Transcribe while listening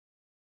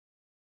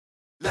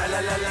La la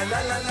la la la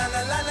la la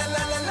la la la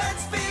la la,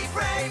 let's be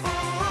brave.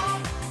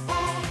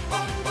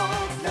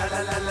 La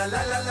la la la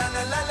la la la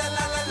la la la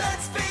la la,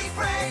 let's be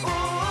brave.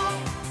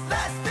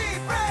 Let's be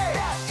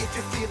brave. If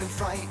you're feeling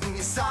frightened,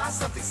 you saw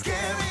something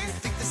scary,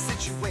 think the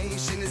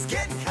situation is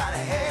getting kinda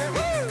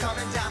hairy.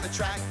 Coming down the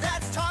track,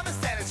 that's Thomas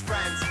and his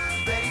friends,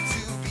 ready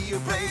to be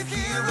your brave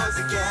heroes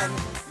again.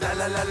 La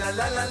la la la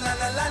la la la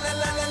la la la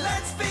la la,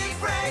 let's be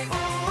brave.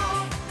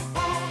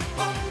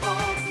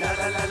 La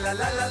la la la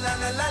la la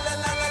la la la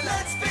la la,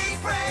 let's be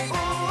brave.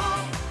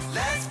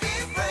 Let's be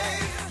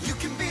brave. You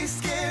can be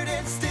scared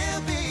and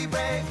still be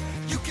brave.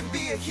 You can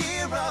be a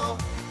hero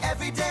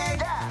every day.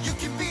 You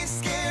can be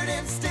scared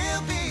and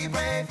still be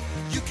brave.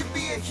 You can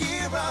be a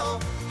hero.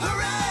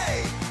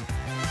 Hooray!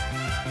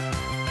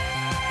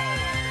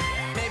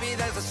 Maybe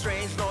there's a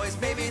strange noise,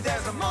 maybe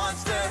there's a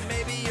monster,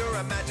 maybe your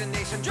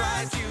imagination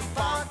drives you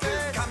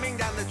bonkers. Coming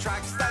down the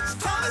tracks, that's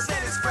Thomas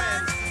and his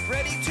friends,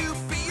 ready to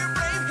be your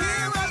brave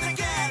heroes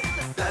again.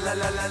 La la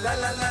la la la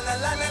la la la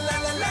la la la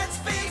la, let's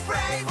be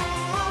brave.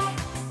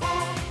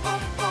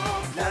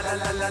 La la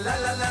la la la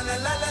la la la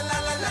la la la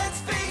la,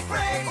 let's be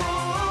brave.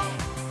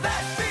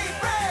 Let's be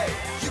brave.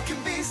 You can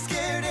be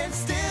scared and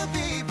still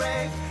be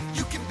brave.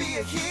 You can be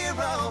a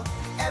hero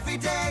every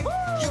day.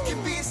 You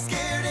can be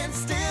scared and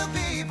still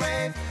be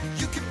brave.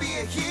 You can be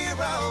a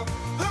hero.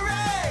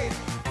 Hooray!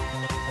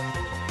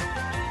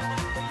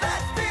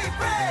 Let's be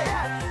brave.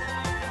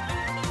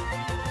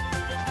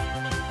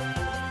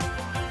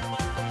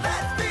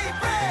 Let's be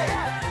brave.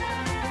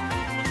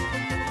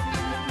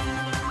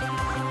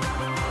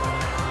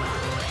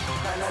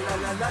 La la la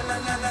la la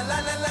la la la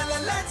la la la,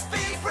 let's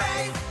be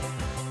brave.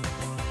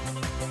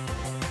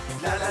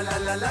 La la la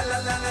la la la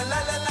la la la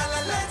la la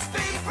la, let's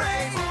be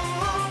brave.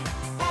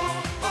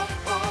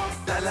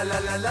 La la la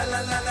la la la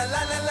la la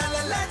la la la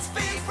la, let's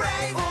be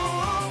brave.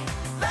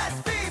 Let's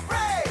be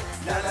brave.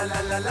 La la la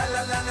la la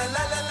la la la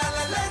la la la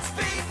la, let's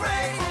be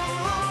brave.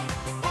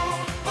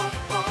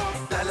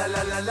 La la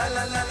la la la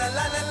la la la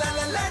la la la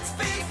la, let's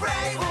be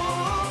brave.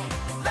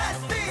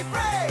 Let's be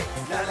brave.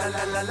 La la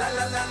la la la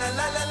la la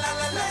la la la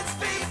la, let's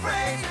be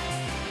brave.